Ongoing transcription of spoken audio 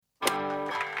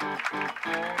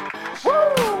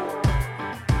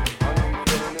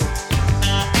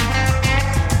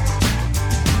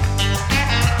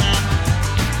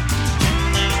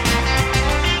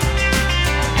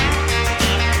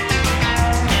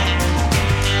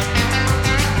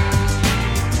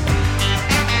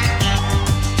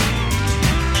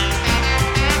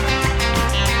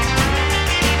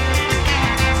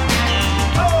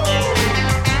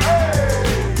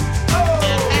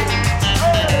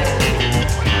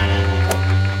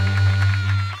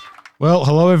Well,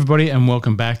 hello everybody and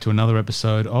welcome back to another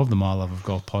episode of the My Love of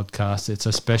Golf podcast. It's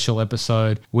a special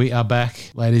episode. We are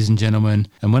back, ladies and gentlemen.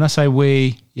 And when I say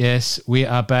we, yes, we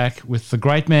are back with the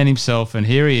great man himself, and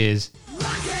here he is.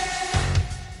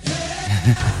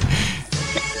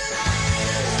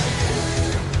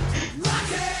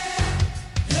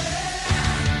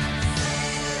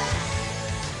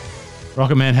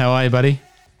 Rocket Man, how are you, buddy?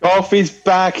 Golf is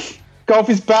back. Golf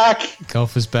is back.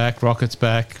 Golf is back. Rocket's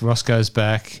back. Rosco's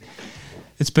back.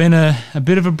 It's been a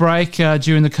bit of a break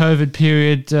during the COVID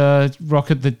period,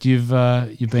 Rocket. That you've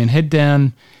been head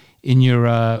down in your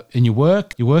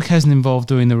work. Your work hasn't involved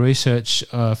doing the research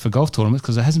for golf tournaments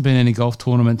because there hasn't been any golf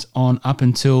tournaments on up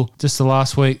until just the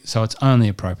last week. So it's only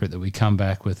appropriate that we come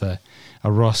back with a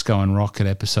Roscoe and Rocket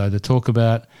episode to talk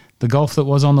about the golf that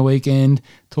was on the weekend,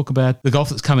 talk about the golf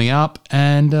that's coming up,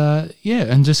 and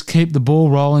and just keep the ball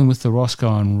rolling with the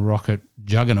Roscoe and Rocket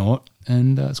juggernaut.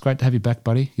 And it's great to have you back,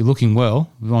 buddy. You're looking well.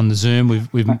 We're on the Zoom.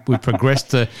 We've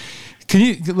progressed to.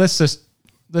 Let's just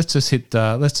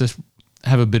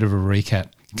have a bit of a recap.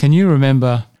 Can you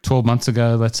remember 12 months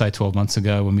ago? Let's say 12 months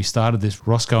ago when we started this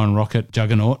Roscoe and Rocket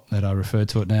juggernaut that I refer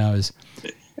to it now as,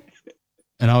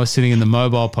 and I was sitting in the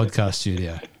mobile podcast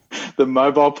studio. The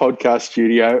mobile podcast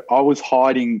studio. I was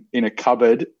hiding in a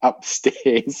cupboard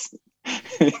upstairs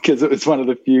because it was one of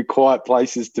the few quiet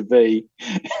places to be.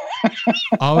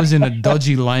 I was in a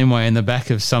dodgy laneway in the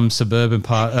back of some suburban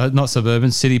part, not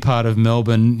suburban, city part of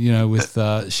Melbourne, with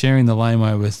sharing the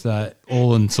laneway with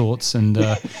all and sorts, and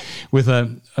with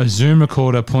a Zoom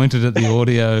recorder pointed at the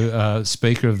audio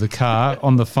speaker of the car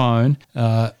on the phone.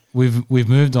 We've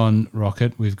moved on,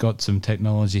 Rocket. We've got some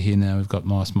technology here now. We've got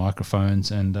nice microphones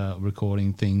and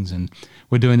recording things, and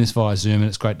we're doing this via Zoom, and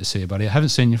it's great to see you, buddy. I haven't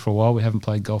seen you for a while. We haven't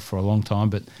played golf for a long time,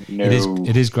 but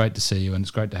it is great to see you, and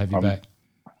it's great to have you back.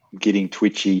 Getting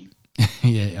twitchy.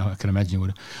 Yeah, I can imagine you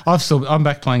would. I'm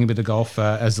back playing a bit of golf,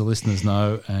 as the listeners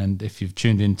know, and if you've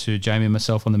tuned in to Jamie and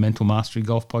myself on the Mental Mastery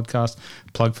Golf podcast,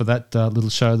 plug for that little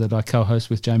show that I co-host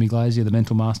with Jamie Glazier, the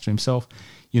Mental Master himself.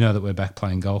 You know that we're back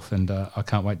playing golf, and I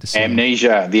can't wait to see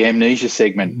the amnesia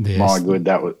segment. Yes. My good,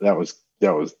 that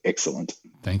was excellent.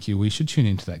 Thank you. We should tune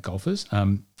into that, golfers.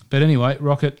 But anyway,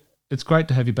 Rocket, it's great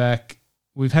to have you back.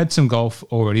 We've had some golf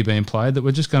already being played that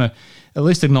we're just going to at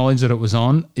least acknowledge that it was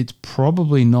on. It's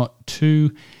probably not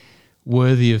too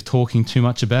worthy of talking too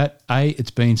much about. A, it's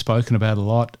been spoken about a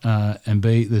lot, and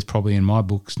B, there's probably in my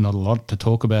books not a lot to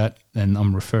talk about, and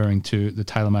I'm referring to the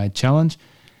TaylorMade Challenge.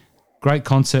 Great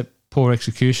concept, poor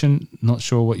execution. Not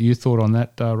sure what you thought on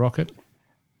that, Rocket.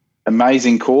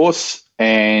 Amazing course,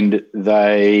 and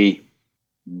they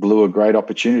blew a great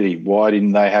opportunity. Why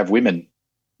didn't they have women?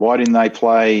 Why didn't they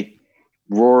play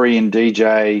Rory and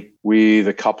DJ with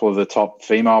a couple of the top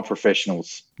female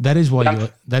professionals? That is why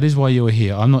you were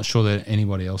here. I'm not sure that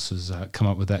anybody else has come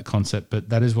up with that concept, but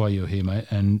that is why you're here, mate.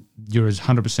 And you're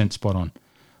 100% spot on.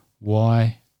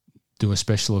 Why do a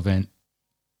special event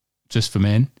just for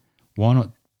men? Why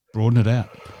not broaden it out?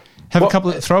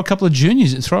 Throw a couple of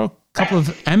juniors, throw a couple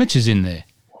of amateurs in there.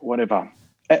 Whatever.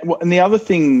 And the other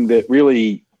thing that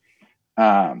really,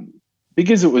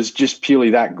 because it was just purely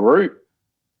that group,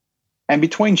 and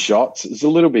between shots, it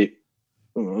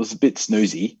was a bit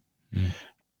snoozy. Mm.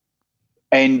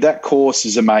 And that course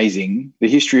is amazing. The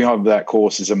history of that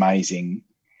course is amazing.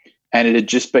 And it had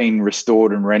just been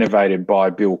restored and renovated by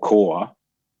Bill Corr.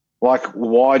 Like,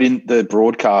 why didn't the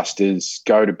broadcasters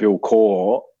go to Bill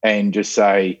Corr and just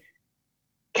say,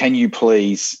 can you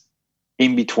please,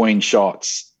 in between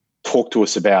shots, talk to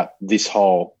us about this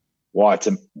hole? What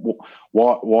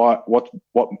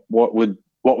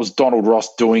was Donald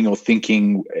Ross doing or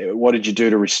thinking? What did you do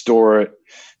to restore it?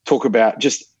 Talk about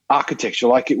just architecture.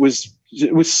 Like it was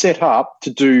set up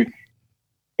to do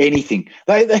anything.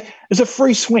 It was a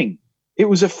free swing. It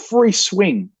was a free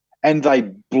swing, and they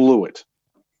blew it.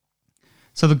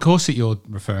 So the course that you're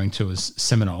referring to is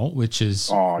Seminole, which is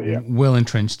well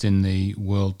entrenched in the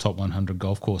world top 100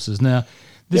 golf courses. Now,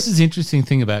 this is the interesting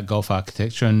thing about golf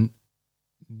architecture, and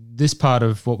this part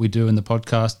of what we do in the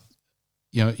podcast,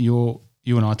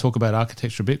 you and I talk about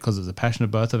architecture a bit because it's a passion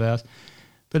of both of ours,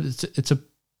 but it's a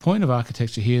point of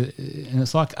architecture here, and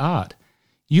it's like art.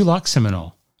 You like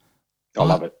Seminole. I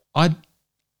love it.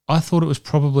 I thought it was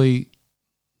probably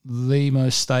the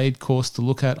most staid course to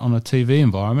look at on a TV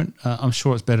environment. I'm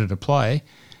sure it's better to play,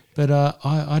 but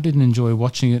I didn't enjoy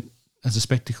watching it as a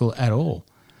spectacle at all.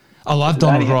 I love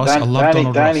Donald Ross. I love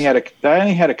Donald Ross. They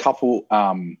only had a couple,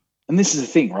 and this is the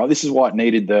thing, right? This is why it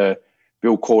needed the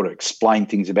Bill Corr to explain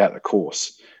things about the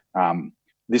course.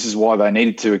 This is why they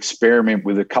needed to experiment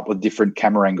with a couple of different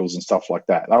camera angles and stuff like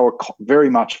that. They were very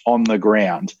much on the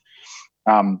ground.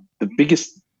 The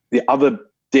biggest the other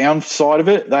downside of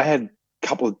it, they had a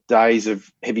couple of days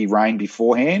of heavy rain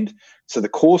beforehand, so the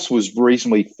course was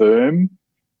reasonably firm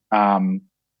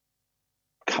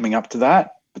coming up to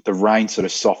that, but the rain sort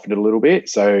of softened it a little bit,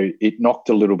 so it knocked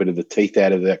a little bit of the teeth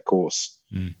out of that course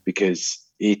because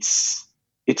it's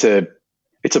a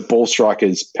ball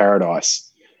striker's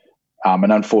paradise,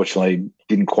 and unfortunately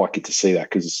didn't quite get to see that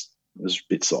because it was a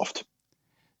bit soft.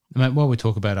 Mate, while we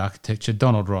talk about architecture,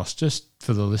 Donald Ross, just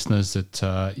for the listeners that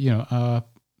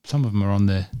some of them are on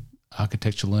their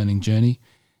architecture learning journey,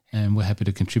 and we're happy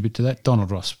to contribute to that.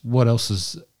 Donald Ross, what else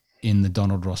is in the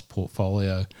Donald Ross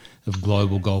portfolio of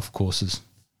global golf courses?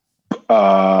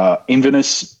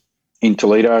 Inverness in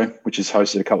Toledo, which has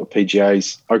hosted a couple of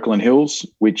PGAs. Oakland Hills,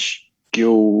 which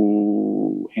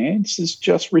Gil Hans has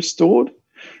just restored.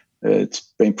 It's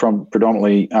been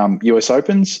predominantly US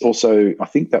Opens. Also, I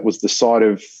think that was the site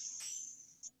of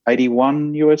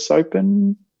 81 US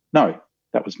Open. No,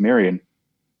 that was Marion.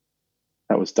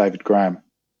 That was David Graham.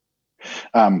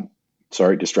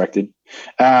 Sorry, distracted.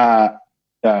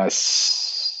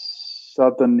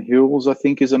 Southern Hills, I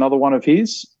think, is another one of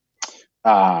his.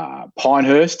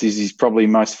 Pinehurst is his probably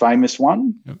most famous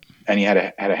one, and he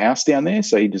had a house down there,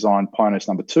 so he designed Pinehurst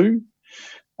number 2,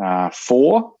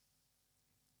 4,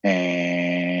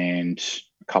 and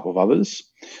a couple of others.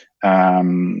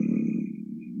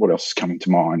 What else is coming to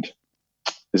mind?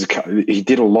 He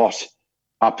did a lot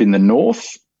up in the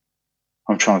north.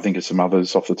 I'm trying to think of some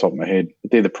others off the top of my head, but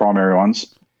they're the primary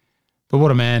ones. But what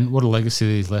a man, what a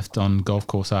legacy he's left on golf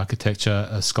course architecture.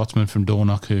 A Scotsman from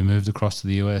Dornoch who moved across to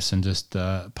the US and just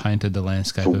painted the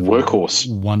landscape of workhorse.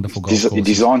 Wonderful golf courses. He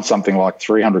designed something like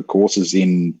 300 courses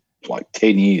in like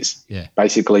 10 years. Yeah.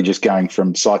 Basically just going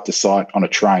from site to site on a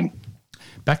train.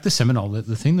 Back to Seminole,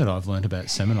 the thing that I've learned about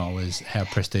Seminole is how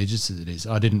prestigious it is.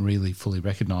 I didn't really fully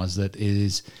recognise that it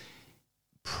is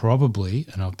probably,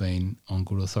 and I've been on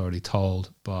good authority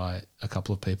told by a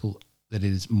couple of people, that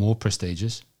it is more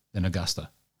prestigious than Augusta.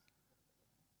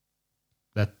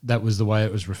 That was the way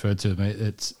it was referred to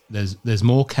me. There's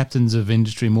more captains of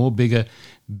industry, more bigger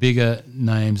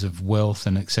names of wealth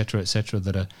and et cetera,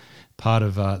 that are part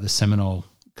of the Seminole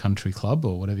Country Club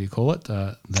or whatever you call it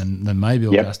than maybe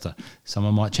Augusta.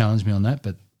 Someone might challenge me on that,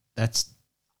 but that's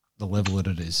the level that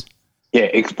it is. Yeah,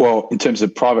 well, in terms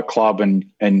of private club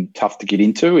and tough to get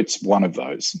into, it's one of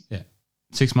those. Yeah,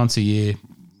 6 months a year,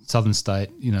 southern state,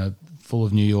 full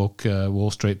of New York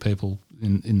Wall Street people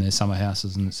in their summer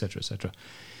houses and et cetera.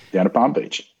 Down at Palm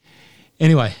Beach.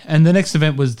 Anyway, and the next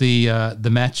event was the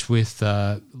match with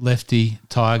Lefty,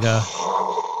 Tiger.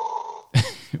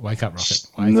 Wake up, Rocket.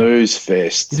 Snooze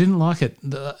fest. You didn't like it.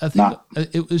 I think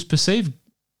it was perceived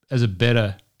as a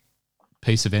better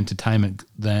piece of entertainment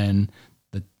than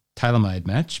the TaylorMade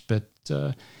match, but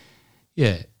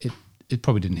it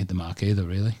probably didn't hit the mark either,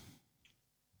 really.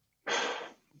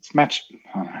 This match,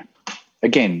 I don't know.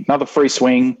 Again, another free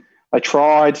swing. They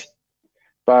tried,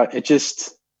 but it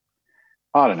just,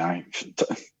 I don't know. It's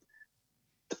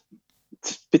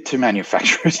a bit too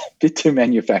manufactured.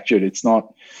 It's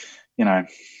not,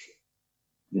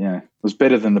 it was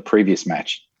better than the previous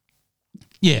match.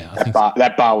 Yeah,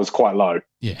 that bar was quite low.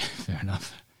 Yeah, fair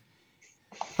enough.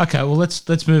 Okay, well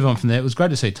let's move on from there. It was great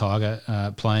to see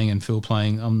Tiger playing and Phil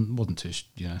playing. Wasn't too,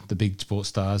 the big sports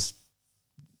stars.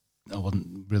 I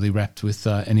wasn't really wrapped with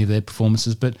any of their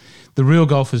performances, but the real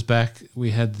golf is back.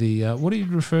 We had the what did you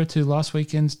refer to last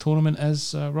weekend's tournament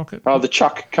as, Rocket? Oh, the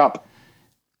Chuck Cup.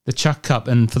 The Chuck Cup.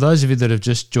 And for those of you that are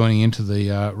just joining into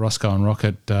the Roscoe and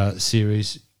Rocket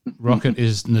series, Rocket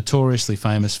is notoriously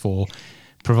famous for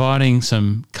providing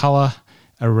some colour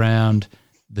around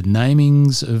the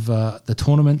namings of the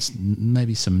tournaments,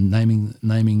 maybe some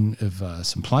naming of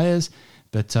some players.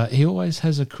 But he always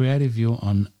has a creative view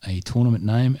on a tournament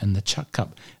name, and the Chuck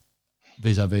Cup,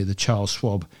 vis-a-vis the Charles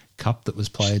Schwab Cup that was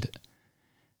played.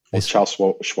 Charles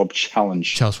Schwab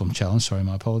Challenge. Charles Schwab Challenge, sorry,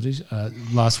 my apologies,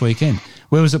 last weekend.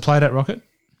 Where was it played at, Rocket?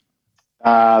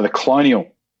 The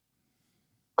Colonial.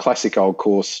 Classic old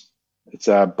course. It's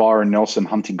Byron Nelson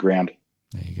hunting ground.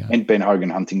 There you go. And Ben Hogan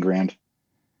hunting ground.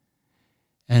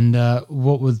 And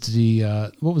what was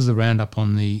the roundup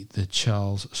on the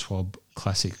Charles Schwab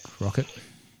Classic, Rocket?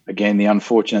 Again, the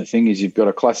unfortunate thing is you've got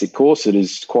a classic course that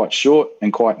is quite short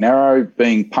and quite narrow,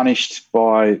 being punished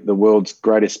by the world's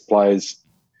greatest players,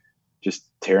 just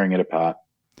tearing it apart.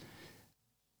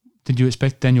 Did you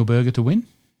expect Daniel Berger to win?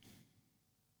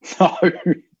 No,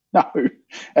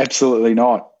 absolutely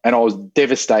not. And I was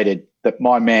devastated that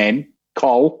my man,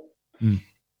 Cole,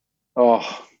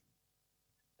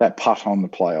 that putt on the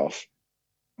playoff.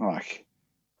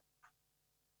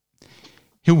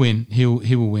 He'll win. He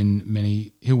will win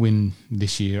many. He'll win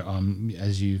this year.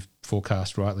 As you've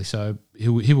forecast rightly. So he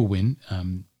will win.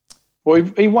 Well,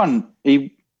 he won.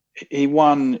 He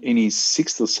won in his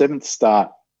 6th or 7th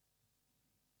start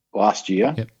last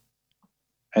year. Yep.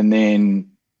 And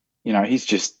then, he's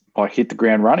just like hit the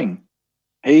ground running.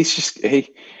 He's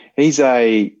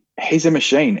a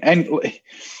machine, and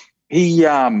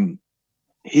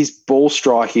his ball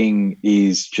striking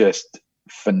is just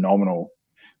phenomenal.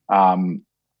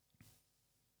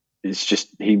 It's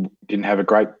just he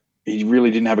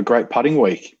really didn't have a great putting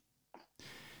week.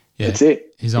 Yeah, that's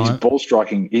it. His ball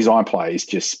striking, his iron play is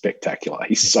just spectacular.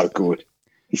 He's so good.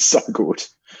 He's so good.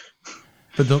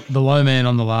 But the low man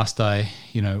on the last day,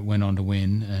 went on to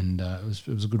win, and it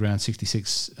was a good round,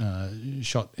 66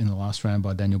 shot in the last round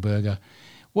by Daniel Berger.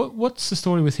 What's the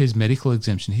story with his medical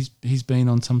exemption? He's been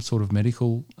on some sort of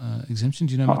medical exemption.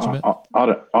 Do you know much about?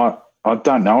 I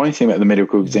don't know anything about the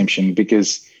medical exemption,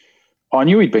 because I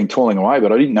knew he'd been toiling away,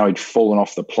 but I didn't know he'd fallen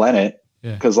off the planet.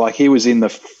 Because he was in the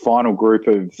final group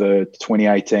of the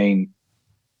 2018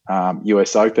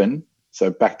 US Open, so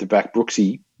back-to-back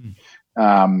Brooksy.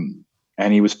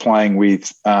 And he was playing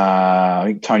with, I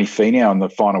think, Tony Finau in the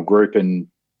final group, and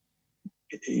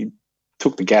he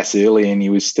took the gas early, and he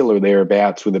was still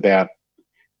thereabouts with about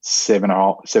 7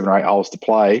 or 8 holes to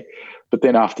play. But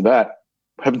then after that,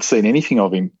 I haven't seen anything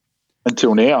of him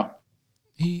until now.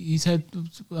 He's had,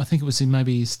 I think it was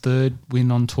maybe his 3rd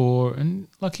win on tour, and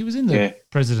he was in the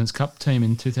President's Cup team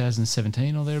in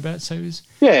 2017 or thereabouts. So he's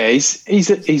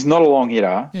not a long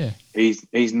hitter. Yeah,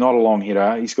 he's not a long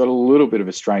hitter. He's got a little bit of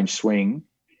a strange swing.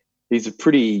 He's a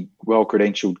pretty well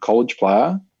credentialed college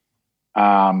player.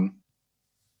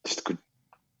 Just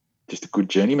a good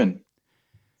journeyman.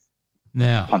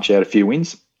 Now punch out a few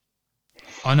wins.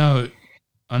 I know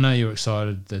you're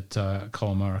excited that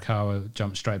Colin Morikawa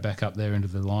jumped straight back up there into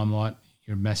the limelight.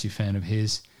 You're a massive fan of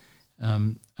his.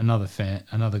 Another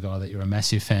guy that you're a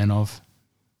massive fan of,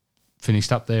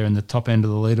 finished up there in the top end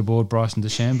of the leaderboard, Bryson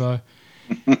DeChambeau.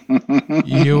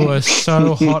 You were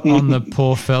so hot on the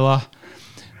poor fella,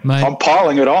 mate. I'm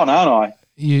piling it on, aren't I?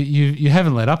 You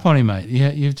haven't let up on him, mate.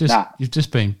 You've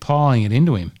just been piling it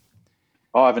into him.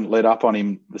 I haven't let up on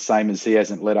him the same as he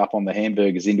hasn't let up on the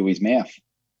hamburgers into his mouth.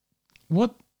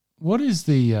 What is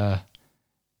the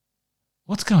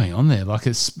what's going on there?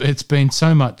 It's been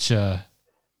so much a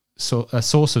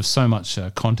source of so much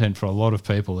content for a lot of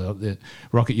people.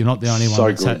 Rocket, you're not the only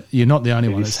one. You're not the only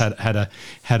one that's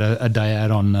had a day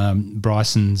out on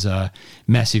Bryson's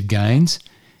massive gains.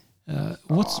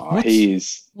 What's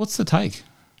the take?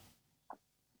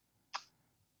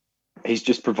 He's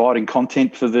just providing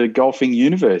content for the golfing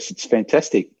universe. It's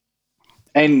fantastic.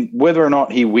 And whether or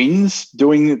not he wins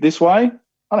doing it this way,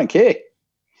 I don't care.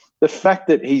 The fact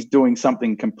that he's doing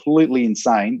something completely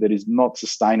insane that is not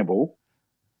sustainable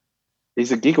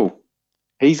is a giggle.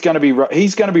 He's going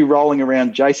to be rolling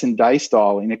around Jason Day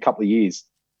style in a couple of years,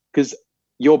 because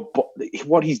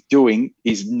what he's doing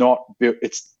is not built.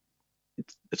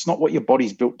 It's not what your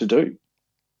body's built to do.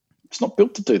 It's not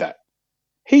built to do that.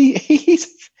 He's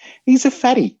a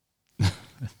fatty.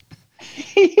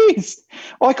 He is.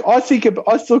 I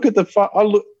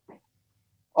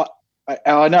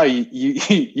know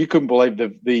you couldn't believe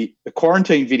the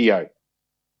quarantine video.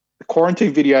 The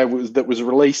quarantine video was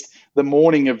released the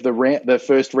morning of the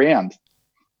first round.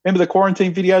 Remember the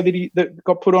quarantine video that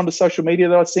got put onto social media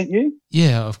that I sent you?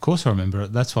 Yeah, of course I remember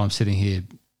it. That's why I'm sitting here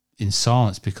in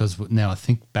silence, because now I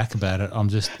think back about it, I'm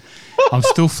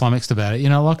still flummoxed about it.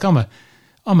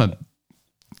 I'm a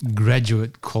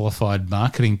graduate qualified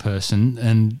marketing person,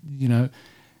 and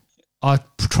I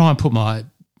try and put my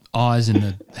eyes in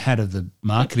the hat of the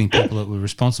marketing people that were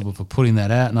responsible for putting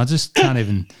that out, and I just can't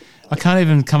even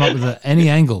come up with any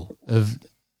angle of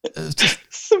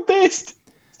it's the best.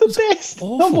 It's the best.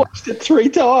 Awful. I've watched it 3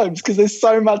 times because there's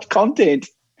so much content.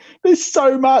 There's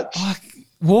so much.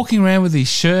 Walking around with his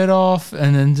shirt off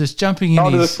and then just jumping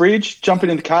into the fridge, jumping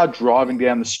in the car, driving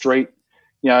down the street,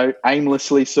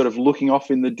 aimlessly sort of looking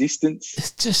off in the distance.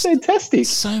 It's just fantastic.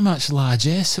 So much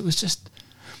largesse. It was just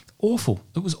awful.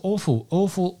 It was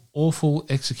awful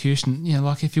execution.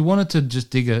 If you wanted to just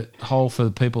dig a hole for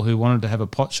the people who wanted to have a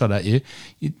pot shot at you,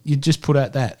 you'd just put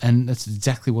out that, and that's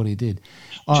exactly what he did.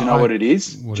 Do you know what it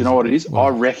is? I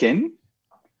reckon,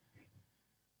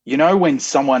 when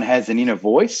someone has an inner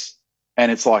voice, and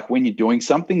it's like when you're doing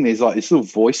something, there's like this little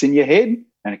voice in your head,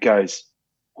 and it goes,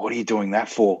 "What are you doing that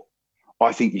for?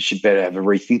 I think you should better have a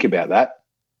rethink about that."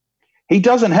 He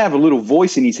doesn't have a little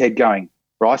voice in his head going,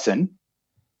 "Bryson,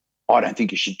 I don't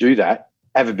think you should do that.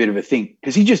 Have a bit of a think,"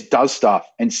 because he just does stuff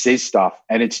and says stuff,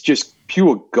 and it's just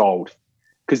pure gold.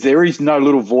 because there is no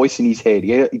little voice in his head.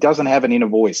 He doesn't have an inner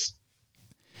voice.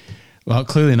 Well,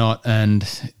 clearly not. And,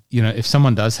 if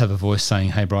someone does have a voice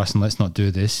saying, hey, Bryson, let's not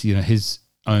do this, his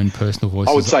own personal voice.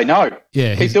 I would say no.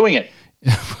 Yeah. Keep doing it.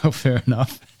 Well, fair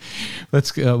enough.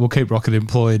 We'll keep Rocket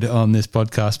employed on this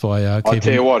podcast by I'll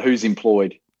tell you what, who's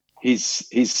employed? His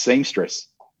seamstress.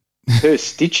 Her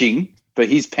stitching for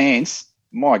his pants,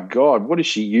 my God, what is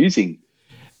she using?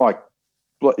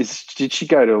 Did she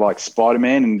go to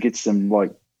Spider-Man and get some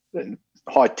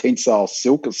high tensile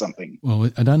silk or something? Well,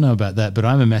 I don't know about that, but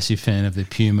I'm a massive fan of the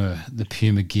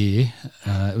Puma gear.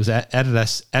 It was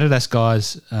Adidas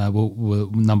guys were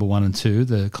number 1 and 2,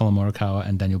 the Colin Morikawa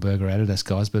and Daniel Berger Adidas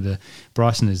guys, but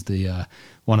Bryson is the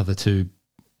one of the 2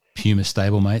 Puma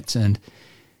stablemates, and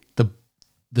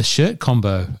the shirt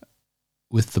combo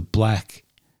with the black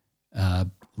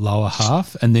lower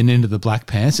half and then into the black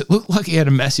pants, it looked like he had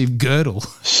a massive girdle.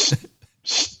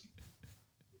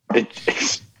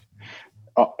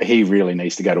 He really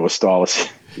needs to go to a stylist.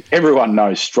 Everyone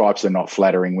knows stripes are not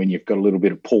flattering when you've got a little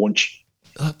bit of paunch.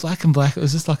 Black and black, it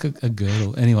was just like a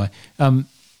girdle. Anyway,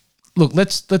 look,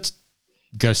 let's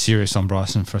go serious on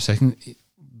Bryson for a second.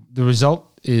 The result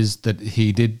is that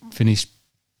he did finish,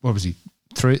 what was he,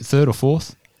 third or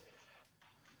fourth?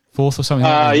 Fourth or something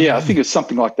like that? Yeah, I think it was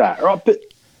something like that. Right, but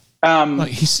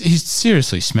he's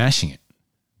seriously smashing it.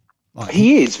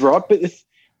 He is, right? But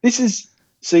this is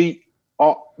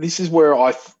where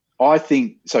I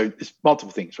think, so there's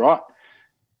multiple things, right?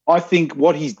 I think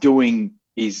what he's doing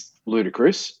is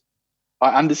ludicrous. I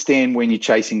understand when you're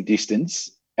chasing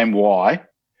distance and why,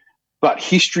 but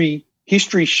history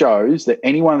shows that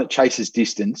anyone that chases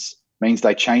distance means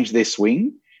they change their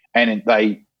swing and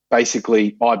they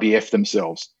basically IBF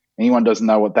themselves. Anyone doesn't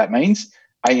know what that means?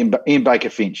 Ian Baker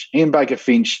Finch. Ian Baker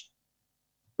Finch,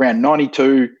 around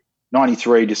 92,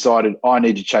 93, decided I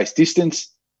need to chase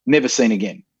distance, never seen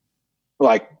again.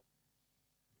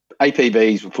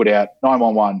 APBs were put out,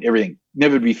 911, everything,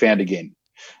 never to be found again.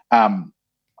 The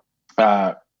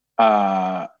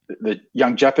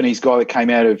young Japanese guy that came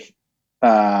out of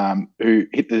who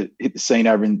hit the scene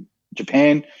over in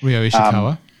Japan, Ryo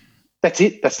Ishikawa. That's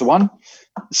it. That's the one.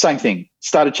 Same thing.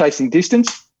 Started chasing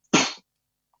distance,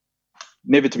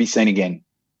 never to be seen again.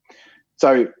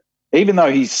 So even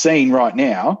though he's seen right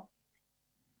now,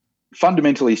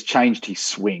 fundamentally he's changed his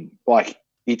swing.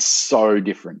 It's so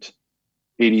different.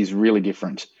 It is really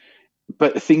different.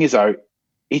 But the thing is, though,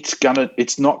 it's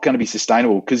not gonna be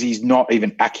sustainable because he's not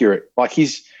even accurate.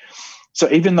 So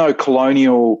even though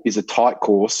Colonial is a tight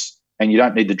course and you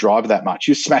don't need the driver that much,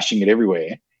 you're smashing it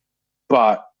everywhere.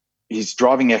 But his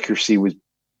driving accuracy was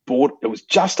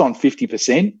just on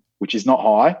 50%, which is not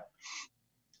high.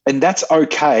 And that's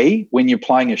okay when you're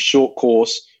playing a short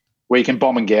course where you can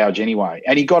bomb and gouge anyway.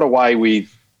 And he got away with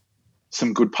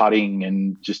some good putting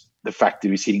and just the fact that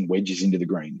he was hitting wedges into the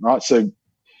green, right? So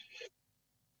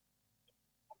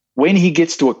when he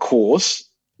gets to a course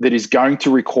that is going to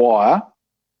require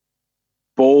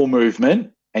ball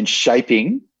movement and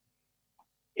shaping,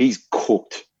 he's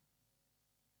cooked.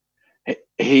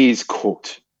 He is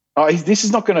cooked.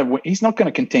 He's not going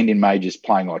to contend in majors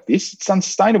playing like this. It's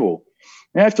unsustainable.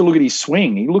 You have to look at his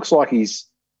swing. He looks like he's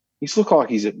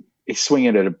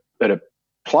swinging at a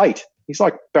plate. He's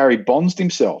like Barry Bonds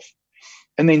himself.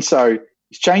 And then so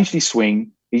he's changed his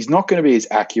swing. He's not going to be as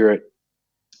accurate.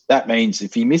 That means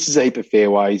if he misses a heap of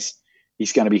fairways,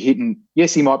 he's going to be hitting.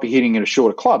 Yes, he might be hitting at a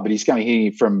shorter club, but he's going to be hitting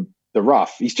it from the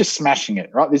rough. He's just smashing it,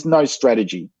 right? There's no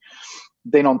strategy.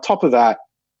 Then on top of that,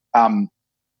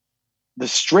 the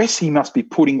stress he must be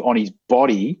putting on his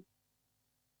body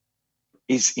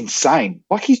is insane.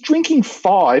 He's drinking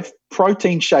 5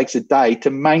 protein shakes a day to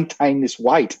maintain this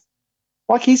weight.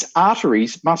 His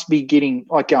arteries must be getting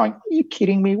going, are you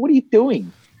kidding me? What are you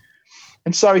doing?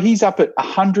 And so he's up at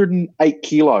 108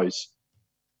 kilos.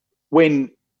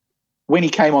 When he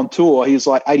came on tour, he was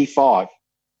 85.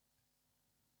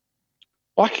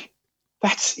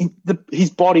 His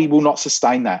body will not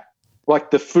sustain that.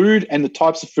 The food and the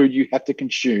types of food you have to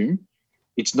consume,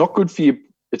 it's not good for you.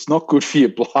 It's not good for your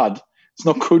blood. It's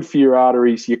not good for your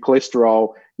arteries, your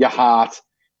cholesterol, your heart.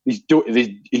 He's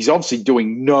obviously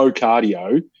doing no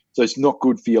cardio, so it's not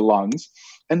good for your lungs.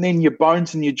 And then your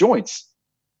bones and your joints.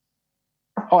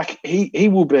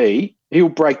 He'll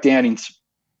break down in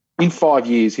 5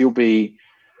 years. He'll be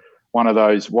one of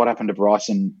those "What Happened to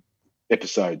Bryson"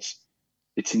 episodes.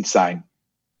 It's insane.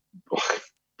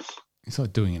 It's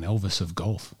like doing an Elvis of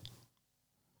golf.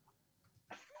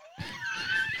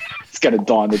 going to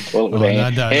die in the toilet with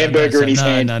a hamburger in his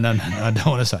hand. No, I don't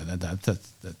want to say that.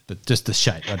 But just the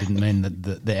shape. I didn't mean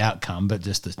the outcome, but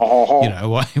just the,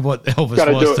 what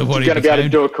Elvis was to what he became. He's going to be able to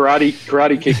do a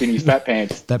karate kick in his fat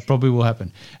pants. That probably will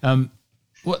happen.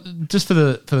 Just for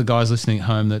the guys listening at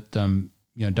home that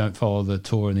don't follow the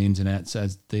tour and the ins and outs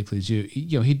as deeply as you,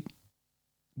 he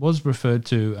was referred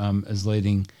to as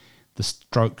leading the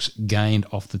strokes gained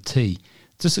off the tee.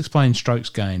 Just explain strokes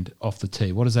gained off the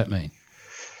tee. What does that mean?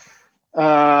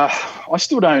 I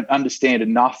still don't understand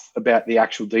enough about the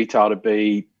actual detail to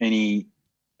be any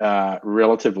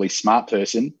relatively smart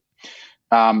person.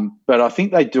 But I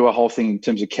think they do a whole thing in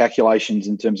terms of calculations,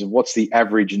 in terms of what's the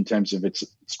average in terms of its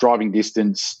driving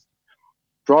distance,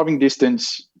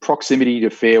 proximity to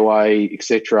fairway,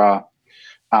 etc.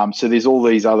 So there's all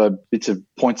these other bits of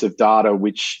points of data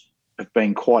which have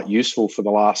been quite useful for the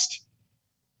last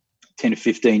 10 to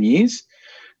 15 years.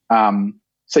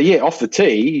 Off the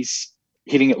tee, he's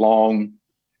hitting it long.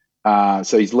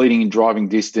 So he's leading in driving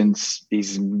distance.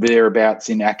 He's thereabouts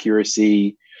in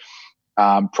accuracy,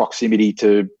 proximity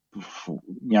to,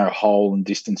 hole and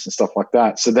distance and stuff like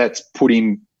that. So that's put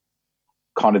him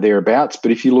kind of thereabouts.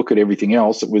 But if you look at everything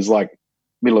else, it was like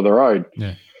middle of the road.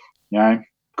 Yeah.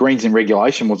 Greens in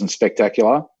regulation wasn't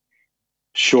spectacular.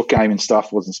 Short game and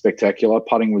stuff wasn't spectacular.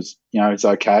 Putting was, it's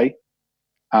okay.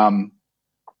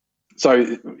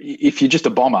 So if you're just a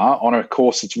bomber on a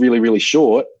course that's really, really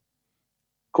short,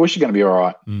 of course you're going to be all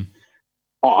right.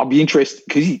 I'll be interested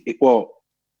because,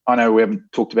 I know we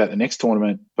haven't talked about the next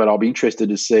tournament, but I'll be interested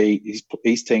to see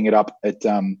he's teeing it up at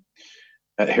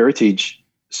Heritage.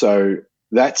 So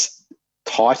that's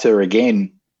tighter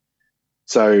again.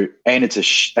 So, and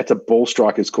it's a ball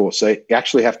striker's course. So you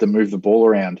actually have to move the ball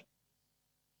around.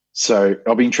 So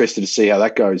I'll be interested to see how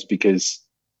that goes because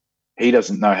he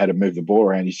doesn't know how to move the ball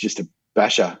around. He's just a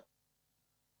basher.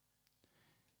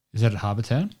 Is that at Harbour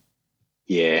Town?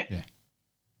 Yeah.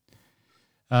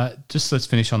 Just let's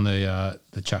finish on the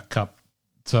Chuck Cup.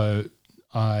 So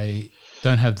I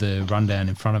don't have the rundown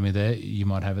in front of me there. You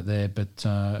might have it there, but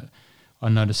I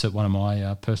noticed that one of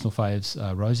my personal faves,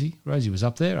 Rosie was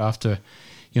up there after,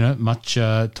 much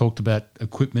talked about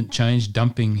equipment change,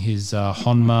 dumping his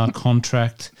Honma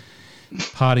contract,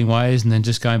 parting ways, and then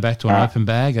just going back to an open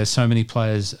bag, as so many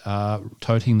players are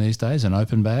toting these days, an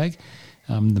open bag.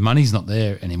 The money's not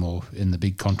there anymore in the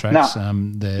big contracts.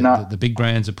 The big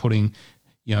brands are putting,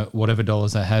 whatever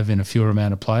dollars they have in a fewer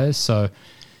amount of players. So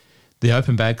the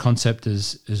open bag concept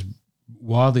is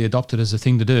widely adopted as a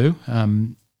thing to do.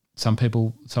 Some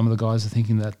of the guys are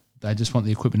thinking that they just want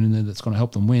the equipment in there that's going to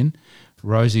help them win.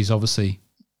 Rosie's obviously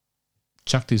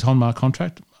chucked his Honma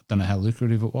contract. I don't know how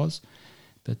lucrative it was,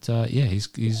 but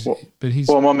he's.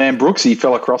 Well, my man Brooksy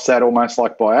fell across that almost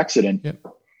like by accident. Yep.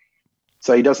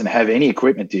 So he doesn't have any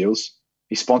equipment deals.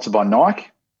 He's sponsored by Nike.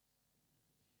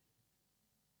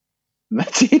 And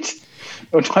that's it.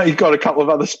 He's got a couple of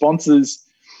other sponsors.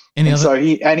 So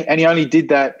he only did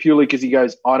that purely because he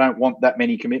goes, I don't want that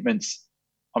many commitments.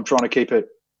 I'm trying to keep it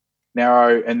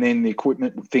narrow. And then the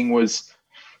equipment thing was,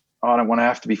 I don't want to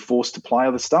have to be forced to play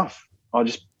other stuff. I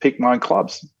just pick my own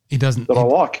clubs. I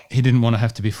like. He didn't want to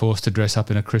have to be forced to dress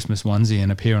up in a Christmas onesie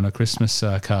and appear on a Christmas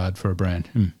card for a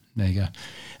brand. There you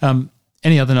go.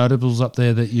 Any other notables up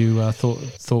there that you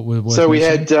thought were worth? So we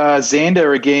had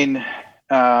Xander again.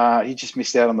 He just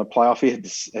missed out on the playoff. He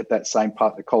had that same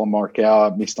putt that Colin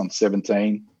Morikawa missed on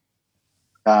 17.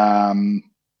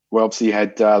 We obviously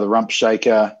had the rump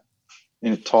shaker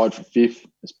in it tied for fifth.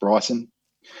 It's Bryson.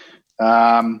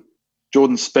 Jordan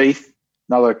Spieth,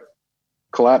 another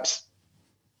collapse.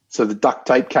 So the duct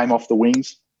tape came off the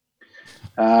wings.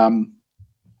 And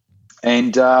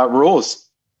Ross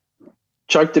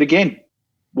choked it again.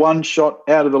 One shot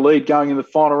out of the lead going in the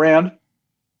final round.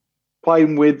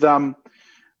 Playing with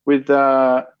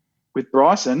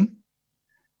Bryson,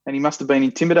 and he must have been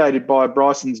intimidated by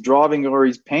Bryson's driving or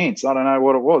his pants. I don't know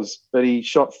what it was, but he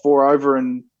shot 4 over,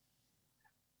 and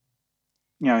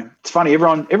it's funny.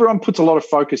 Everyone puts a lot of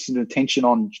focus and attention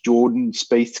on Jordan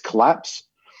Spieth's collapse.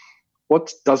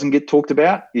 What doesn't get talked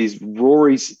about is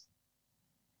Rory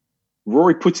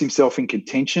puts himself in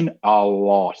contention a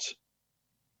lot,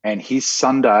 and his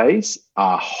Sundays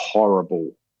are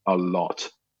horrible a lot.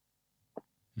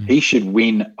 He should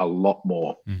win a lot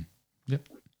more. Yep.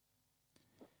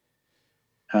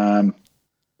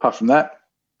 Apart from that,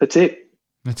 that's it.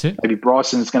 Maybe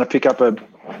Bryson is going to pick up a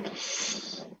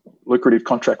lucrative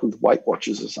contract with Weight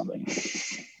Watchers or something.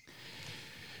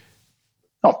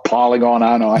 Not piling on,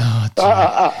 aren't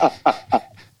I?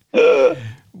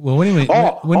 Well,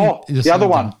 the other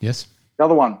one. Yes. The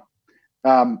other one.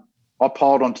 I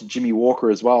piled onto Jimmy Walker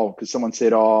as well because someone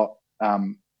said,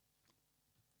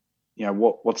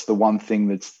 what's the one thing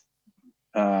that's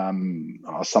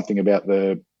something about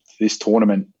this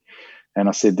tournament. And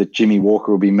I said that Jimmy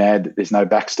Walker will be mad that there's no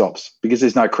backstops because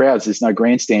there's no crowds, there's no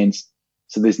grandstands.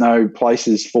 So there's no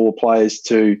places for players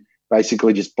to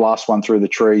basically just blast one through the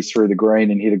trees, through the green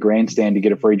and hit a grandstand to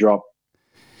get a free drop.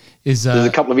 There's a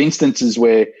couple of instances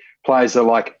where players are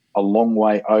like a long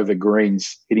way over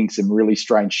greens, hitting some really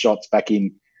strange shots back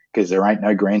in because there ain't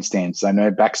no grandstands, so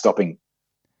no backstopping.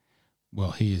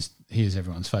 Well, he is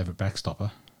everyone's favourite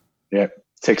backstopper. Yeah,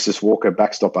 Texas Walker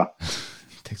backstopper.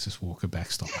 Texas Walker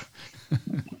backstopper.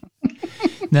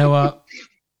 Now,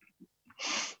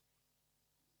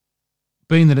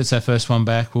 being that it's our first one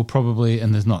back, we'll probably,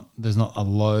 and there's not a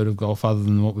load of golf other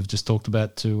than what we've just talked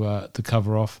about to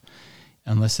cover off,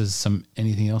 unless there's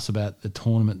anything else about the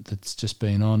tournament that's just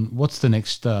been on. What's the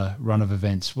next run of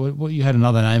events? What you had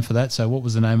another name for that? So what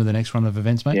was the name of the next run of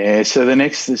events, mate? Yeah, so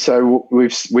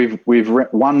we've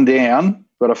one down,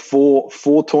 got a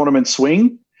four tournament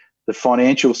swing, the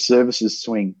financial services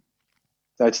swing.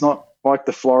 So it's not like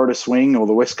the Florida swing or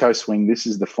the West Coast swing. This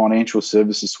is the financial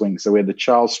services swing. So we had the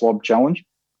Charles Schwab Challenge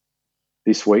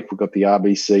this week. We've got the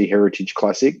RBC Heritage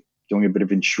Classic, doing a bit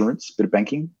of insurance, bit of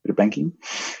banking.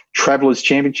 Travelers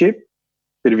Championship,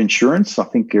 bit of insurance. I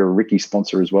think they're a Ricky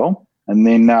sponsor as well. And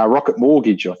then Rocket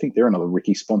Mortgage, I think they're another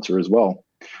Ricky sponsor as well.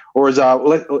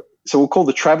 So we'll call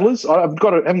the Travelers. I haven't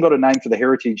got a name for the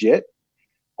Heritage yet.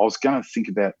 I was going to think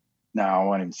about. No, I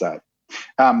won't even say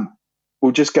it.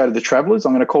 We'll just go to the Travelers.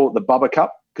 I'm going to call it the Bubba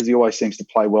Cup because he always seems to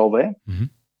play well there. Mm-hmm.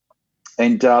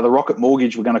 And the Rocket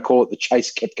Mortgage, we're going to call it the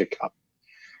Chase Koepka Cup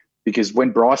because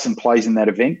when Bryson plays in that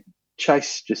event,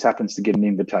 Chase just happens to get an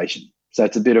invitation. So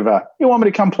it's a bit of you want me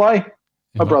to come play?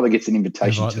 My brother gets an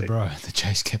invitation too. The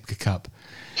Chase Koepka Cup.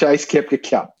 Chase Koepka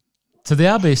Cup. So the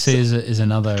RBC is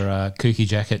another kooky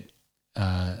jacket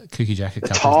cup.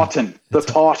 The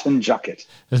Tartan jacket.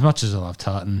 As much as I love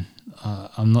tartan,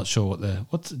 I'm not sure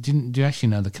do you actually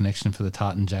know the connection for the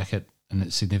tartan jacket and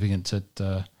its significance at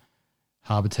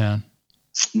Harbour Town?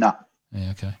 No.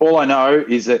 Yeah, okay. All I know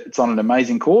is that it's on an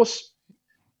amazing course.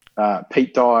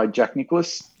 Pete Dye, Jack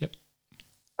Nicklaus. Yep.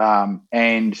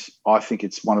 And I think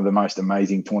it's one of the most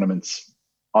amazing tournaments.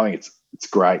 I think it's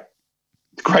great.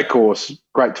 It's a great course,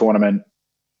 great tournament.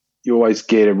 You always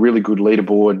get a really good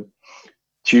leaderboard.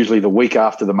 It's usually the week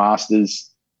after the Masters.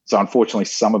 So unfortunately,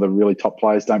 some of the really top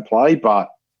players don't play, but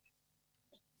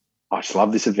I just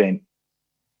love this event.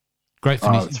 Great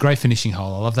finishing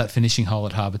hole. I love that finishing hole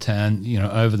at Harbour Town,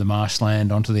 over the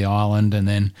marshland onto the island and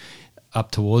then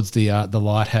up towards the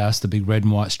lighthouse, the big red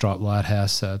and white striped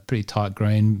lighthouse, pretty tight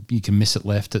green. You can miss it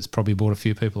left. It's probably brought a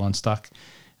few people unstuck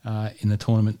in the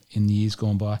tournament in the years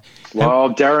gone by.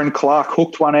 Well, Darren Clark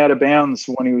hooked one out of bounds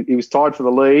when he was tied for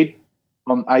the lead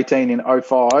on 18 in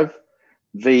 05.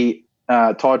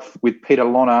 Tied with Peter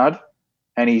Lonard,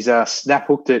 and he's snap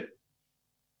hooked it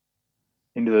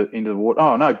into the water.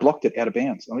 Oh no, blocked it out of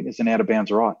bounds. I think it's an out of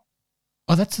bounds right.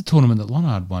 Oh, that's the tournament that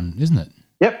Lonard won, isn't it?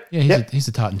 Yep. Yeah, he's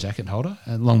a tartan jacket holder,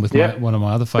 along with one of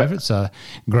my other favourites,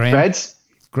 Graham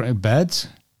Bads,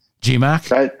 G-Mac.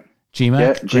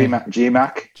 G-Mac.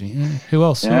 G-Mac. Who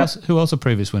else? Yeah. Who else are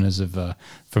previous winners of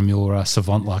from your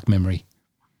savant-like memory?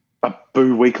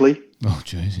 Boo Weekly. Oh,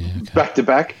 jeez, yeah. Okay. Back to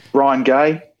back. Brian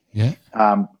Gay. Yeah.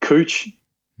 Cooch.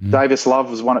 Davis Love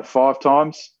has won it 5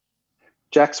 times.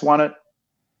 Jack's won it.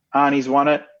 Arnie's won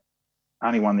it.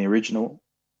 Arnie won the original.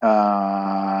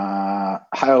 Hale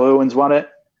Irwin's won it.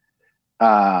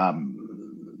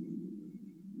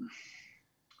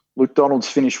 Luke Donald's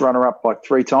finished runner-up like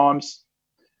 3 times.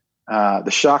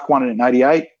 The Shark won it in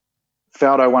 88.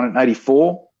 Faldo won it in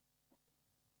 84.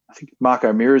 I think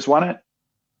Marco Mira's won it.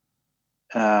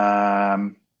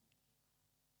 I'm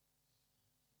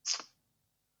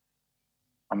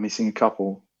missing a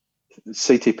couple.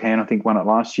 CT Pan, I think, won it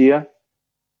last year.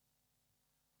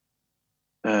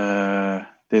 They're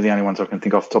the only ones I can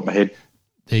think off the top of my head.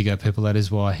 There you go, people. That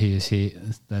is why he is here.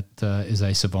 That is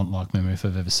a savant-like memory if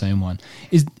I've ever seen one.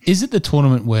 Is it the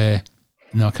tournament where,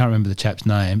 no, I can't remember the chap's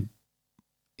name,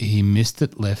 he missed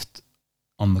it left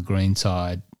on the green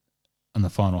side on the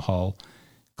final hole,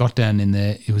 got down in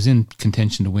there, he was in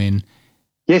contention to win,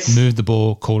 yes, moved the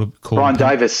ball, Brian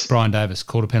Davis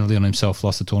called a penalty on himself,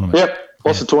 lost the tournament. Yep,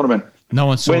 lost the tournament. No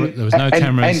one saw it. There was no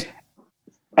cameras.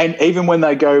 And even when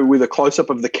they go with a close-up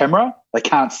of the camera, they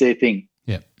can't see a thing.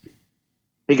 Yep.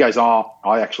 He goes, I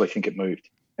actually think it moved.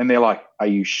 And they're like, are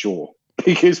you sure?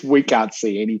 Because we can't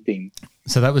see anything.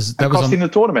 So that was in the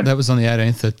tournament. That was on the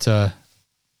 18th at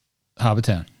Harbour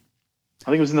Town. I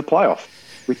think it was in the playoff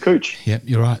with Cooch. Yep,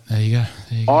 you're right. There you go.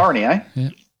 Irony, eh? Yeah.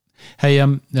 Hey,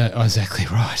 no, exactly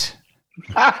right.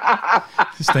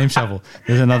 Steam shovel.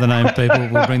 There's another name, people.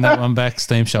 We'll bring that one back.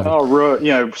 Steam shovel. Oh,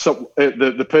 right. So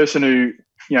the person who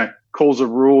calls a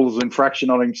rules infraction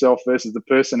on himself versus the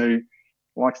person who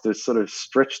likes to sort of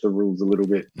stretch the rules a little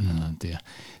bit. Oh dear.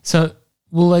 So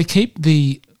will they keep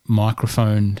the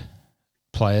microphone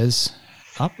players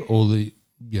up, or the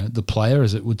player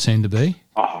as it would seem to be?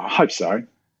 Oh, I hope so.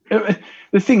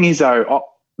 The thing is, though,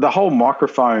 the whole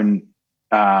microphone.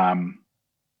 I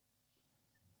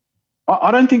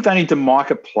don't think they need to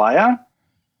mic a player.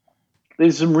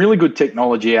 There's some really good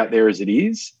technology out there as it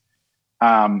is.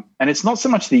 And it's not so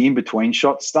much the in-between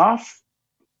shot stuff.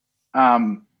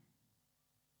 Because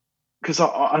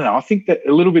I don't know, I think that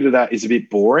a little bit of that is a bit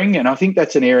boring. And I think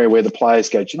that's an area where the players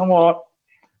go, do you know what?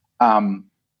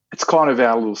 It's kind of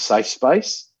our little safe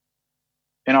space.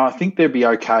 And I think they'd be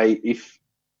okay if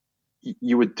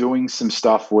you were doing some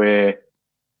stuff where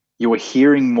you were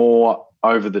hearing more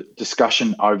over the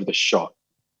discussion over the shot.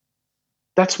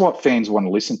 That's what fans want to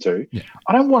listen to. Yeah.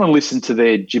 I don't want to listen to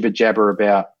their jibber-jabber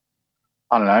about,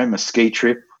 I don't know, a ski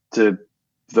trip to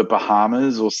the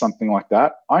Bahamas or something like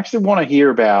that. I actually want to hear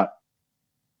about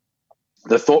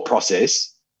the thought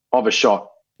process of a shot.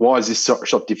 Why is this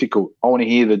shot difficult? I want to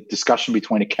hear the discussion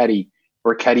between a caddy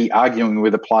or a caddy arguing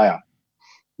with a player.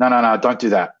 No, don't do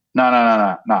that.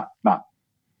 No.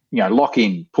 Lock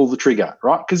in, pull the trigger,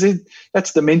 right? Because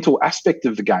that's the mental aspect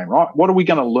of the game, right? What are we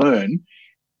going to learn?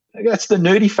 That's the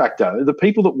nerdy factor. The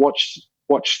people that watch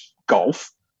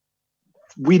golf,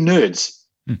 we're nerds.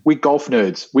 We're golf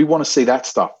nerds. We want to see that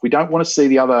stuff. We don't want to see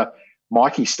the other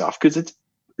Mikey stuff because it's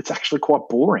actually quite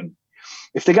boring.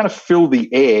 If they're going to fill the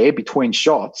air between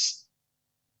shots,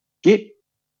 get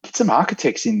some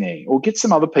architects in there or get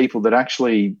some other people that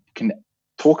actually can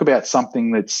talk about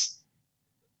something that's,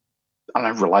 I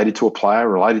don't know, related to a player,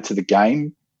 related to the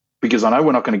game, because I know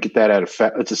we're not going to get that out of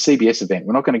it's a CBS event.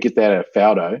 We're not going to get that out of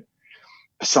Faldo.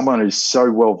 For someone who's so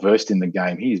well versed in the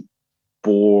game, he's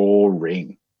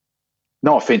boring.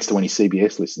 No offense to any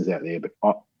CBS listeners out there, but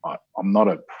I'm not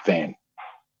a fan.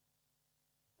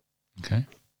 Okay.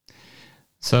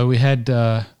 So we had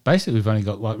basically we've only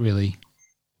got like really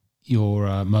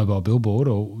your mobile billboard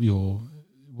or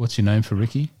what's your name for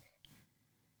Ricky?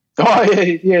 Oh,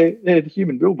 yeah, the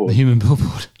human billboard. The human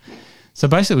billboard. So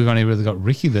basically we've only really got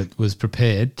Ricky that was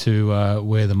prepared to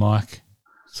wear the mic.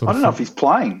 I don't know if he's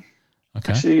playing.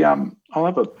 Okay. Actually, I'll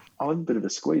have a bit of a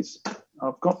squeeze.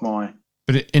 I've got my...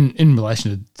 But in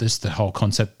relation to this, the whole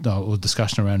concept or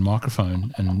discussion around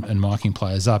microphone and miking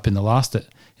players up, in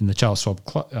the Charles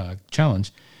Schwab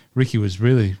Challenge, Ricky was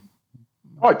really...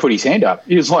 Oh, he put his hand up.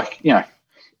 He was like,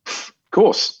 of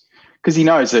course, because he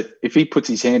knows that if he puts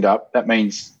his hand up, that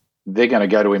means they're going to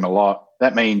go to him a lot.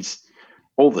 That means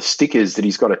all the stickers that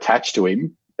he's got attached to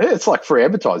him, it's like free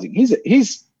advertising.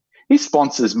 His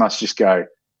sponsors must just go,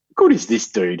 good is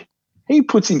this dude? He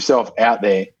puts himself out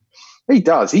there. He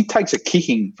does. He takes a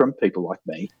kicking from people like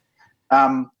me.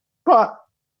 But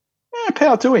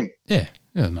power to him. Yeah,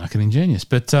 marketing genius.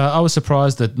 But I was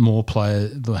surprised that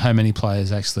how many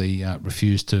players actually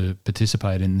refused to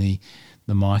participate in the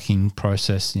miking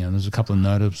process. There's a couple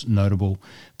of notable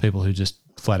people who just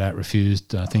flat out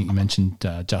refused. I think you mentioned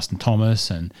Justin Thomas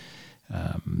and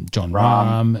John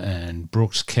Rahm and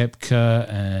Brooks Koepka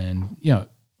and,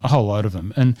 a whole load of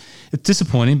them. And it's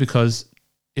disappointing because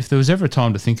if there was ever a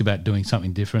time to think about doing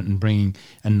something different and bringing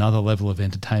another level of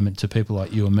entertainment to people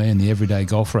like you and me and the everyday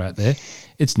golfer out there,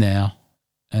 it's now.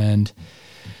 And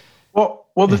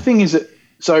the thing is that,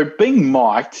 so being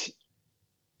mic'd,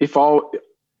 if I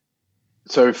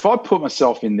put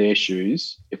myself in their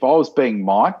shoes, if I was being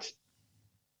mic'd,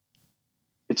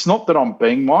 it's not that I'm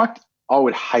being mic'd, I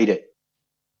would hate it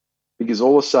because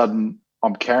all of a sudden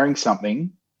I'm carrying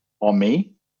something on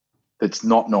me that's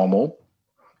not normal.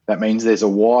 That means there's a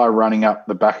wire running up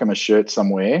the back of my shirt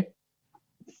somewhere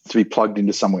to be plugged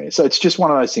into somewhere. So it's just one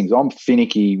of those things. I'm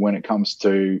finicky when it comes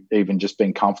to even just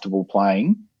being comfortable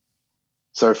playing.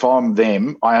 So if I'm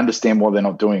them, I understand why they're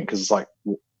not doing it because it's like,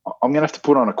 I'm going to have to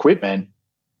put on equipment.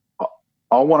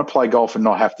 I want to play golf and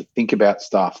not have to think about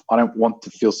stuff. I don't want to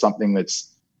feel something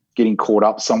that's getting caught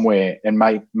up somewhere and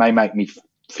may make me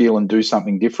feel and do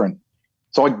something different.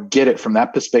 So I get it from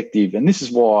that perspective. And this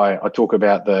is why I talk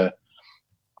about the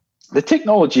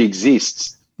technology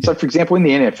exists. So, for example, in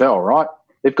the NFL, right,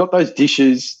 they've got those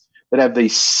dishes that have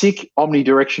these sick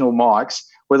omnidirectional mics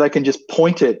where they can just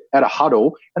point it at a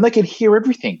huddle and they can hear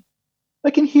everything.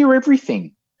 They can hear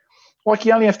everything. Like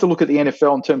you only have to look at the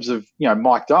NFL in terms of,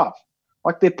 mic'd up.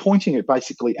 Like they're pointing it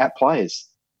basically at players.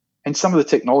 And some of the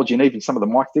technology and even some of the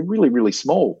mic, they're really, really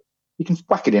small. You can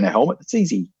whack it in a helmet. It's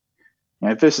easy.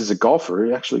 Versus a golfer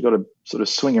who actually got to sort of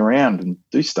swing around and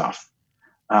do stuff.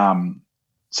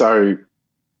 So,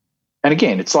 and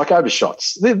again, it's like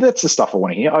overshots. That's the stuff I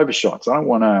want to hear. Overshots. I don't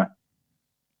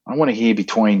want to hear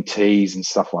between tees and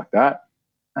stuff like that.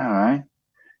 I don't know.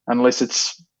 Unless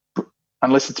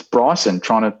it's Bryson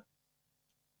trying to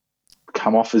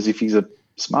come off as if he's a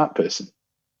smart person.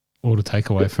 Or to take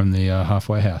away from the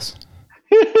halfway house.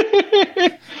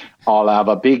 I'll have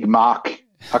a big muck,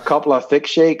 a couple of thick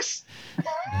shakes.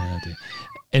 Oh, dear.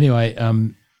 Anyway,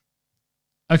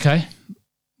 okay.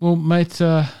 Well, mate,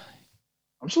 I'm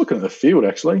just looking at the field,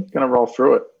 actually. Going to roll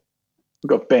through it. We've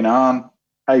got Ben Arn,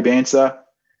 Abe Answer,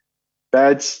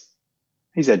 Bads.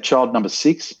 He's had child number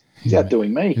 6. He's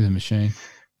outdoing me. He's a machine.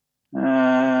 Who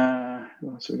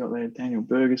else we got there? Daniel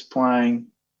Berger's playing.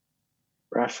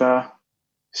 Rafa.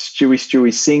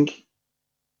 Stewie Sink.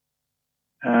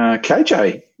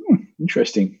 KJ.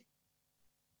 Interesting.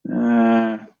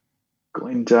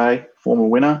 Glenn Day, former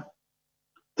winner.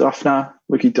 Duffner.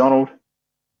 Lucky Donald.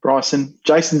 Bryson.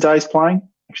 Jason Day's playing.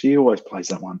 Actually, he always plays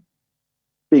that one.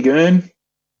 Big Earn.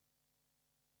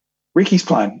 Ricky's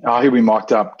playing. Oh, he'll be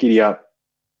mic'd up. Giddy up.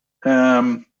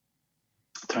 Tony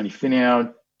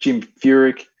Finau. Jim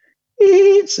Furyk.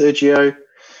 Sergio.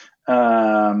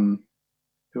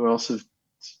 Who else is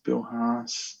Bill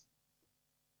Haas?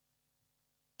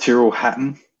 Tyrrell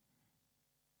Hatton.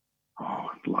 Oh,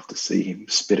 I'd love to see him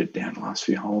spit it down the last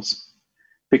few holes.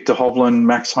 Victor Hovland,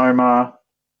 Max Homar,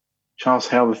 Charles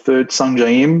Howe III, Sung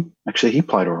Jae Im. Actually, he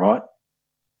played all right.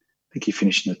 I think he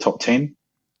finished in the top 10.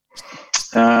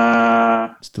 Still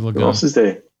a who gun. else is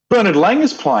there? Bernard Lang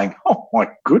is playing. Oh, my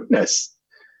goodness.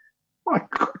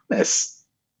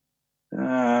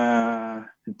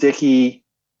 Decky,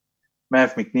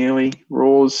 Mav McNeely,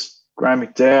 Rawls, Graham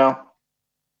McDowell.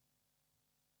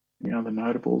 Any other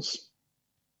notables?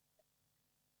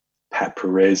 Pat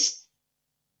Perez,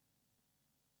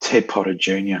 Ted Potter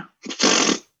Jr.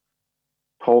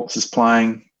 Holtz is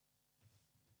playing.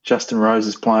 Justin Rose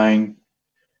is playing.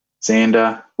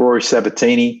 Xander, Rory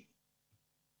Sabatini.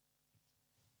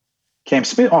 Cam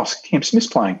Smith. Oh, Cam Smith's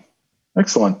playing.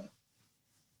 Excellent.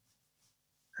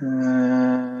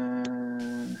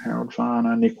 Harold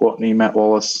Varner, Nick Watney, Matt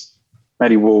Wallace,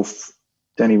 Matty Wolf,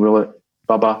 Danny Willett,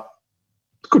 Bubba.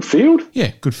 Good field.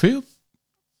 Yeah, good field.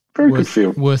 Very good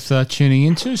field. Worth tuning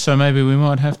into. So maybe we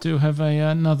might have to have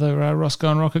another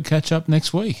Roscoe and Rocket catch up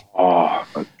next week. Oh,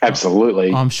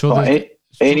 absolutely. I'm sure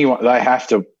anyone, they have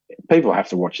to, people have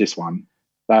to watch this one.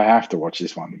 They have to watch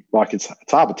this one. Like it's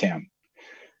Harbour Town.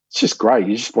 It's just great.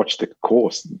 You just watch the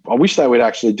course. I wish they would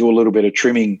actually do a little bit of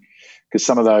trimming because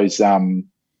some of those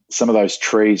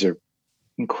trees are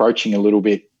encroaching a little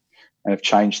bit and have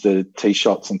changed the tee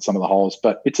shots on some of the holes.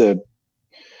 But you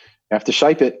have to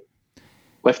shape it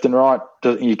left and right.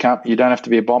 You don't have to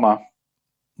be a bomber.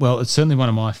 Well, it's certainly one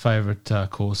of my favourite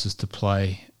courses to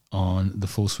play on the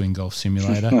Full Swing Golf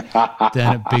Simulator. Down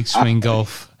at Big Swing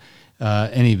Golf,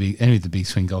 any of the big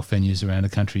swing golf venues around the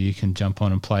country, you can jump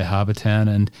on and play Harbour Town.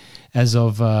 And as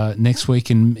of next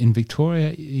week in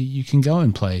Victoria, you can go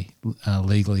and play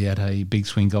legally at a big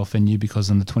swing golf venue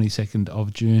because on the 22nd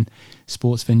of June,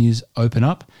 sports venues open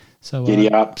up. So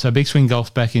Big Swing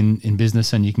Golf's back in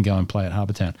business, and you can go and play at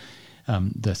Harbour Town.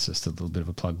 That's just a little bit of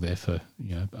a plug there for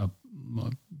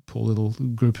my poor little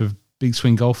group of Big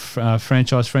Swing Golf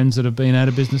franchise friends that have been out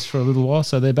of business for a little while.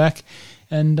 So they're back.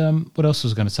 And what else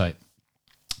was I going to say?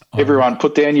 Everyone,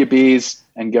 put down your beers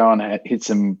and go and hit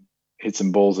some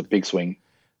balls at Big Swing.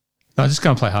 No, just go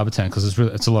and play Harbour Town because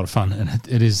it's a lot of fun, and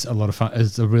it is a lot of fun.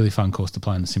 It's a really fun course to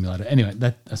play in the simulator. Anyway,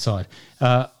 that aside,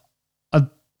 I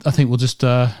think we'll just.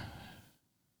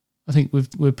 I think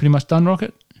we're pretty much done,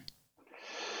 Rocket.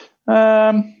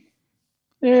 Yeah,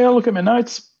 I'll look at my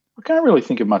notes. I can't really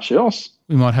think of much else.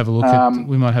 We might have a look.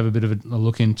 We might have a bit of a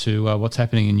look into what's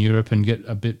happening in Europe and get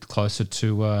a bit closer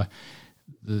to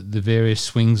the various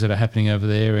swings that are happening over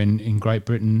there in Great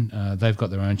Britain. They've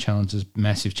got their own challenges,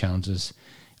 massive challenges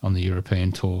on the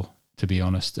European tour, to be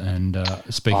honest. And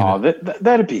speaking of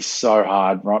that'd be so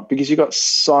hard, right? Because you've got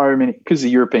so many. Because the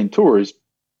European tour it's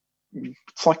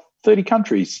like 30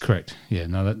 countries. Correct. Yeah.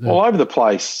 No, all over the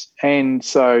place. And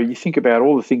so you think about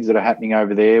all the things that are happening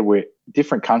over there where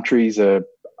different countries are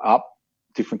up,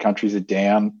 different countries are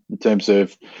down in terms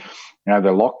of, the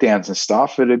lockdowns and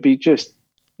stuff. It'd be just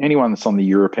anyone that's on the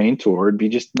European tour, it'd be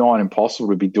just nigh impossible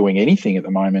to be doing anything at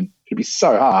the moment. It'd be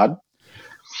so hard.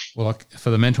 Well, for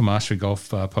the Mental Mastery Golf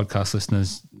podcast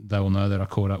listeners, they will know that I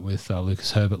caught up with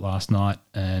Lucas Herbert last night,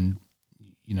 and,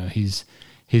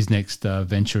 his next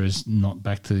venture is not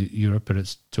back to Europe, but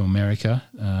it's to America.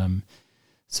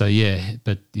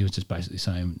 But he was just basically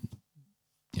saying,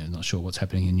 not sure what's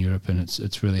happening in Europe, and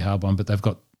it's really hard one. But they've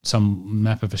got some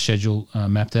map of a schedule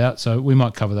mapped out. So we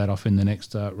might cover that off in the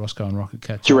next Roscoe and Rocket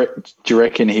catch. Do you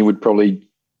reckon he would probably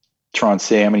try and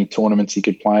see how many tournaments he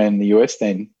could play in the US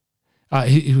then?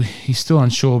 He's still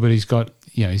unsure, but he's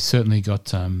certainly got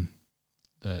the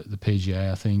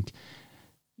PGA, I think.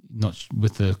 Not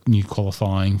with the new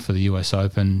qualifying for the US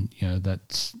Open,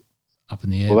 that's up in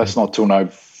the air. Well, that's not till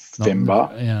November.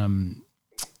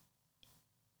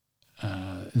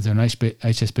 Is there an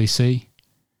HSBC?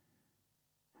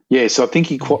 Yeah, so I think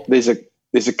there's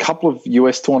a couple of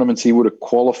US tournaments he would have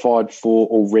qualified for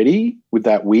already with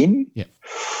that win. Yeah.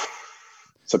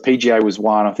 So PGA was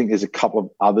one. I think there's a couple of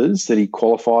others that he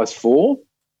qualifies for.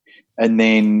 And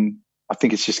then I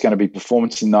think it's just going to be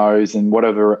performance in those and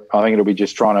whatever. I think it'll be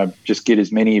just trying to just play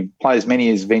as many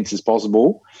events as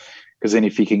possible. Because then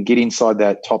if he can get inside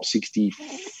that top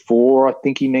 64, I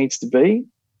think he needs to be.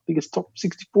 I think it's top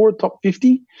 64, top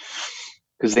 50.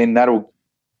 Because then that'll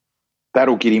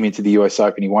get him into the US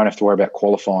Open. He won't have to worry about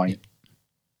qualifying.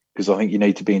 Because I think you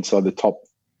need to be inside the top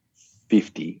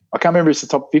 50. I can't remember if it's the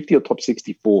top 50 or top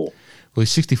 64. Well,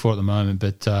 he's 64 at the moment,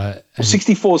 but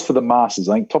 64 is for the Masters.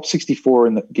 I think top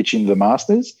 64 gets you into the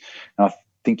Masters, and I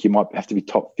think you might have to be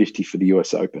top 50 for the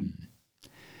US Open.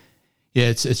 Yeah,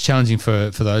 it's challenging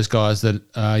for those guys that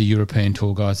are European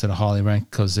tour guys that are highly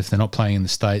ranked, because if they're not playing in the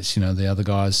States, the other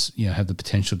guys have the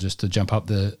potential just to jump up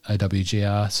the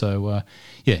AWGR. So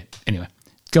anyway.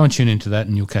 Go and tune into that,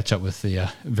 and you'll catch up with the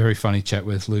very funny chat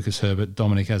with Lucas Herbert,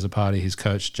 Dominic Azzopardi, his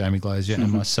coach, Jamie Glazier, and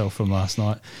myself from last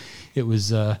night. It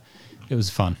was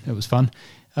fun. It was fun.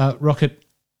 Rocket,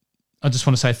 I just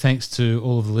want to say thanks to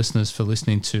all of the listeners for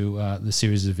listening to the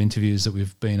series of interviews that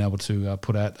we've been able to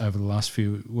put out over the last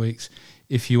few weeks.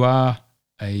 If you are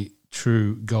a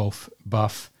true golf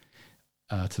buff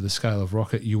to the scale of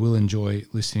Rocket, you will enjoy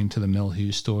listening to the Mel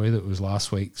Hughes story that was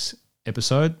last week's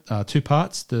episode. 2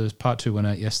 parts. The part 2 went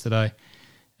out yesterday,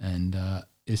 and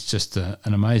it's just an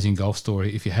amazing golf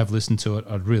story. If you have listened to it,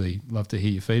 I'd really love to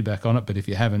hear your feedback on it, but if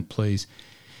you haven't, please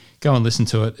go and listen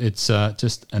to it. It's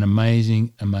just an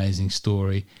amazing, amazing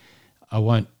story. I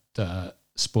won't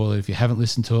spoil it if you haven't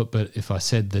listened to it, but if I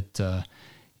said that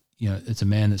it's a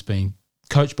man that's been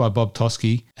coached by Bob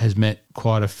Toski, has met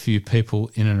quite a few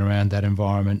people in and around that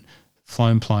environment,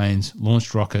 flown planes,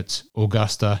 launched rockets,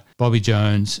 Augusta, Bobby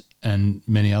Jones, and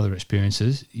many other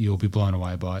experiences, you'll be blown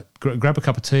away by it. Grab a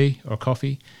cup of tea or a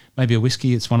coffee, maybe a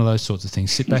whiskey. It's one of those sorts of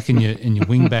things. Sit back in your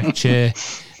wingback chair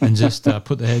and just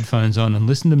put the headphones on and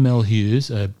listen to Mel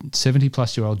Hughes, a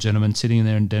 70-plus-year-old gentleman sitting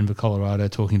there in Denver, Colorado,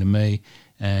 talking to me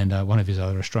and one of his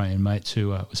other Australian mates who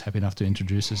was happy enough to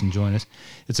introduce us and join us.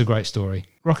 It's a great story.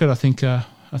 Rocket, I think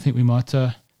we might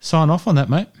sign off on that,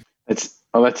 mate. That's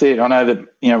it. I know that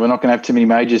we're not going to have too many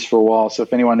majors for a while, so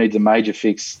if anyone needs a major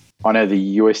fix, I know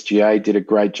the USGA did a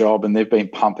great job, and they've been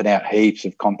pumping out heaps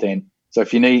of content. So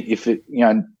if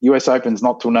US Open's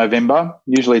not till November,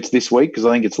 usually it's this week because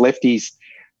I think it's Lefty's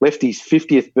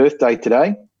 50th birthday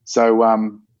today.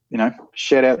 So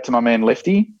shout out to my man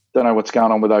Lefty. Don't know what's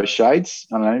going on with those shades.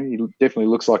 I don't know. He definitely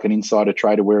looks like an insider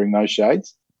trader wearing those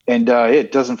shades. And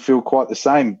it doesn't feel quite the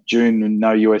same. June and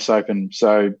no US Open.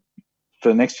 So for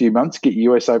the next few months, get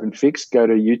your US Open fixed. Go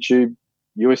to YouTube,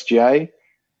 USGA.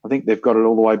 I think they've got it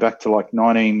all the way back to like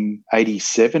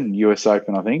 1987 US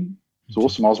Open, I think. It's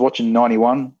awesome. I was watching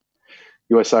 91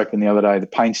 US Open the other day, the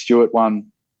Payne Stewart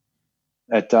one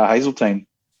at Hazeltine.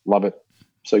 Love it.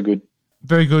 So good.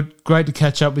 Very good. Great to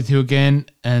catch up with you again.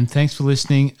 And thanks for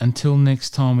listening. Until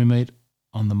next time we meet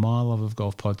on the My Love of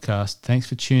Golf podcast, thanks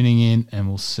for tuning in, and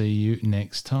we'll see you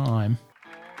next time.